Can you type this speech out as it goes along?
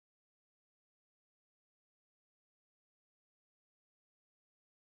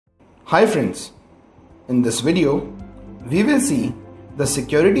Hi friends, in this video, we will see the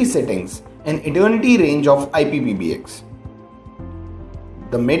security settings and eternity range of IP-PBX.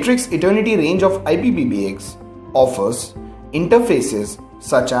 The matrix eternity range of IP-PBX offers interfaces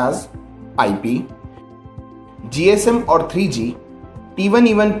such as IP, GSM or 3G, T1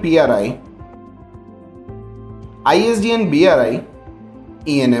 even PRI, ISDN BRI,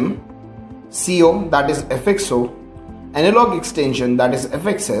 ENM, CO that is FXO, analog extension that is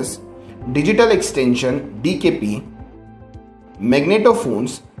FXS, digital extension DKP,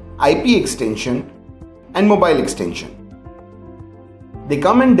 magnetophones, IP extension and mobile extension. They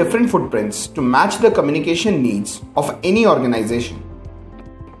come in different footprints to match the communication needs of any organization.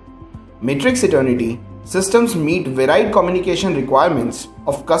 Matrix eternity systems meet varied communication requirements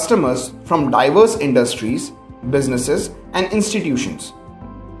of customers from diverse industries, businesses and institutions.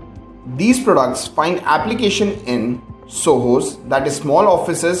 These products find application in SOHOs, that is small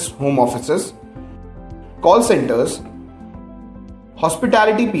offices, home offices, call centers,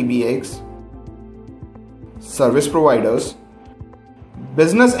 hospitality PBX, service providers,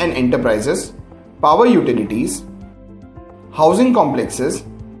 business and enterprises, power utilities, housing complexes,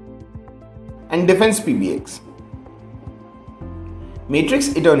 and defense PBX. Matrix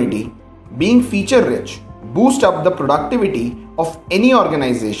eternity, being feature rich, boosts up the productivity of any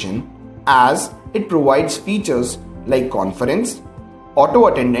organization as it provides features like conference, auto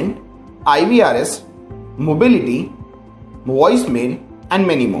attendant, IVRS, mobility, voicemail, and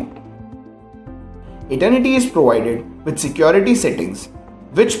many more. Eternity is provided with security settings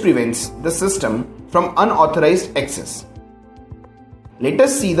which prevents the system from unauthorized access. Let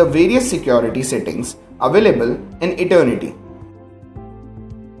us see the various security settings available in eternity.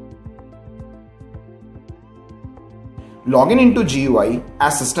 Login into GUI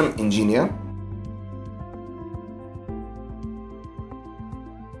as system engineer.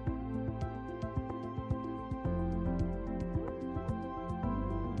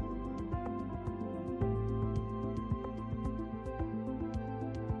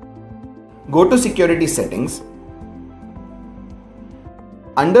 Go to security settings.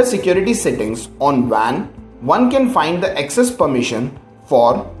 Under security settings on WAN, one can find the access permission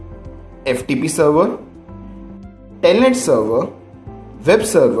for FTP server, Telnet server,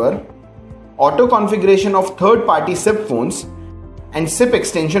 Webserver, auto configuration of third-party SIP phones and SIP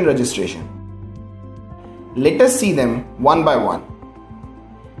extension registration. Let us see them one by one.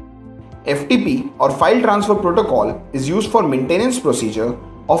 FTP or file transfer protocol is used for maintenance procedure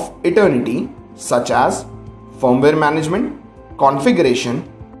of eternity such as firmware management, configuration,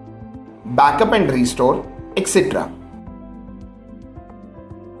 backup and restore, etc.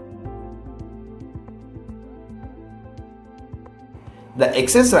 The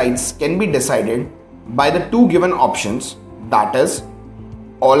access rights can be decided by the two given options, that is,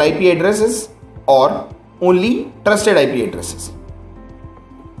 all IP addresses or only trusted IP addresses.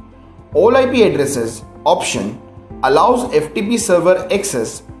 All IP addresses option allows FTP server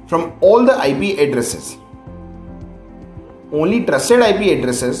access from all the IP addresses. Only trusted IP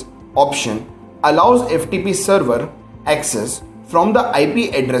addresses option allows FTP server access from the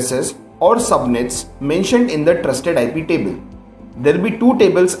IP addresses or subnets mentioned in the trusted IP table. There will be two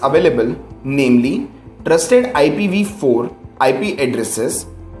tables available, namely trusted IPv4 IP addresses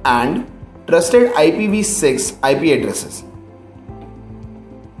and trusted IPv6 IP addresses.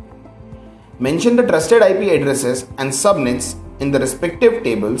 Mention the trusted IP addresses and subnets in the respective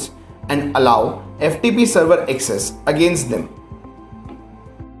tables and allow FTP server access against them.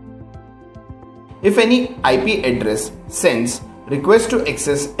 If any IP address sends request to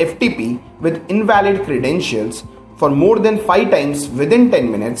access FTP with invalid credentials for more than 5 times within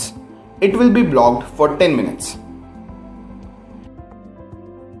 10 minutes, it will be blocked for 10 minutes.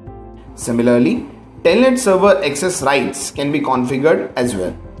 Similarly, Telnet server access rights can be configured as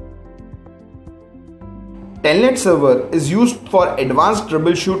well. Telnet server is used for advanced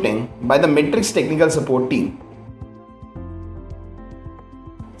troubleshooting by the Matrix technical support team.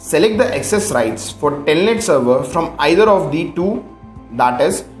 Select the access rights for Telnet server from either of the two, that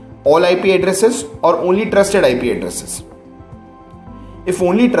is, all IP addresses or only trusted IP addresses. If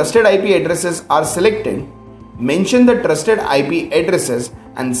only trusted IP addresses are selected, mention the trusted IP addresses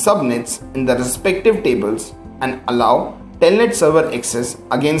and subnets in the respective tables and allow Telnet server access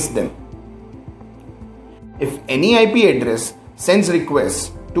against them. If any IP address sends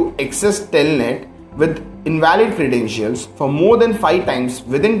requests to access Telnet with invalid credentials for more than 5 times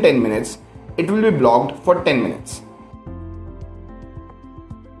within 10 minutes, it will be blocked for 10 minutes.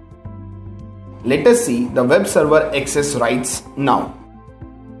 Let us see the web server access rights now.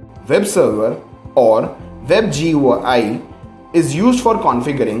 Webserver or Web GUI is used for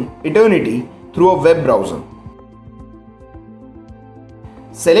configuring Eternity through a web browser.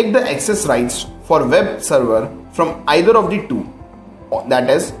 Select the access rights for web server from either of the two, that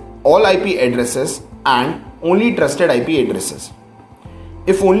is, all IP addresses and only trusted IP addresses.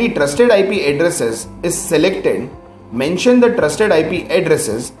 If only trusted IP addresses is selected, mention the trusted IP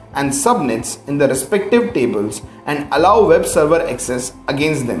addresses and subnets in the respective tables and allow web server access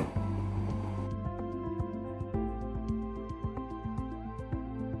against them.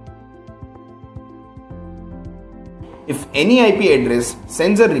 If any IP address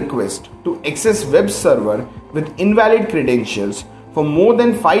sends a request to access web server with invalid credentials for more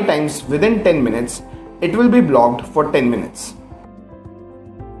than 5 times within 10 minutes, it will be blocked for 10 minutes.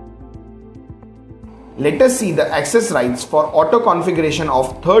 Let us see the access rights for auto configuration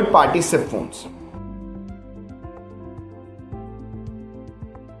of third-party SIP phones.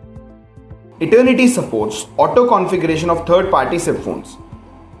 Eternity supports auto configuration of third-party SIP phones.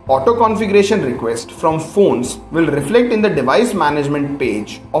 Auto configuration requests from phones will reflect in the device management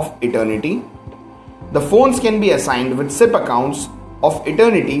page of Eternity. The phones can be assigned with SIP accounts of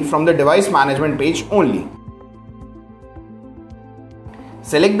Eternity from the device management page only.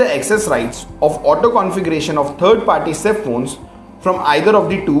 Select the access rights of auto configuration of third-party SIP phones from either of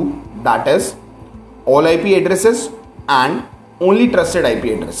the two, that is, all IP addresses and only trusted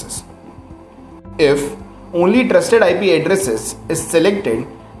IP addresses. If only trusted IP addresses is selected,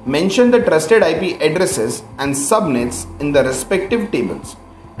 mention the trusted IP addresses and subnets in the respective tables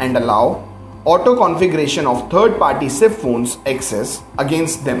and allow auto configuration of third-party SIP phones access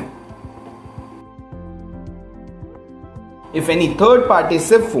against them. If any third-party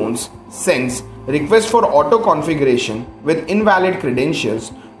SIP phones sends request for auto configuration with invalid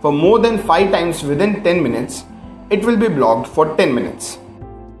credentials for more than 5 times within 10 minutes, it will be blocked for 10 minutes.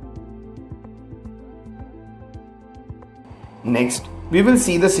 Next, we will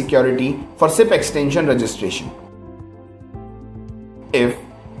see the security for SIP extension registration. If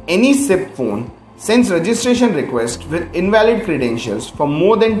any SIP phone sends registration request with invalid credentials for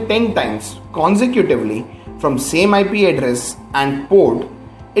more than 10 times consecutively from same IP address and port,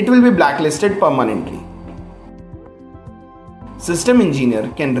 it will be blacklisted permanently. System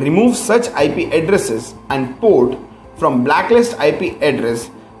engineer can remove such IP addresses and port from blacklist IP address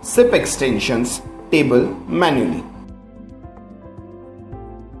SIP extensions table manually.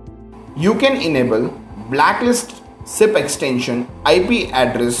 You can enable blacklist SIP extension IP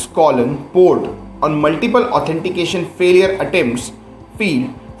address port on multiple authentication failure attempts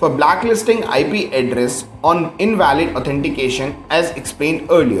field for blacklisting IP address on invalid authentication as explained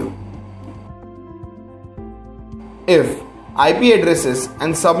earlier. If IP addresses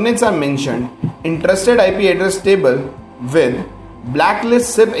and subnets are mentioned in trusted IP address table with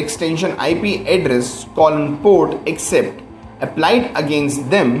blacklist SIP extension IP address port except applied against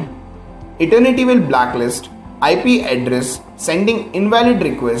them, Eternity will blacklist IP address sending invalid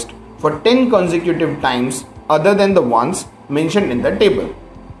request for 10 consecutive times other than the ones mentioned in the table.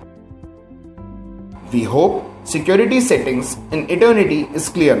 We hope security settings in Eternity is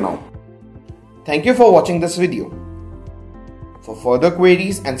clear now. Thank you for watching this video. For further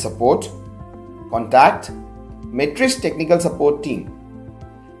queries and support, contact Matrix Technical Support Team.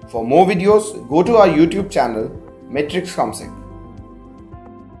 For more videos, go to our YouTube channel Matrix ComSec.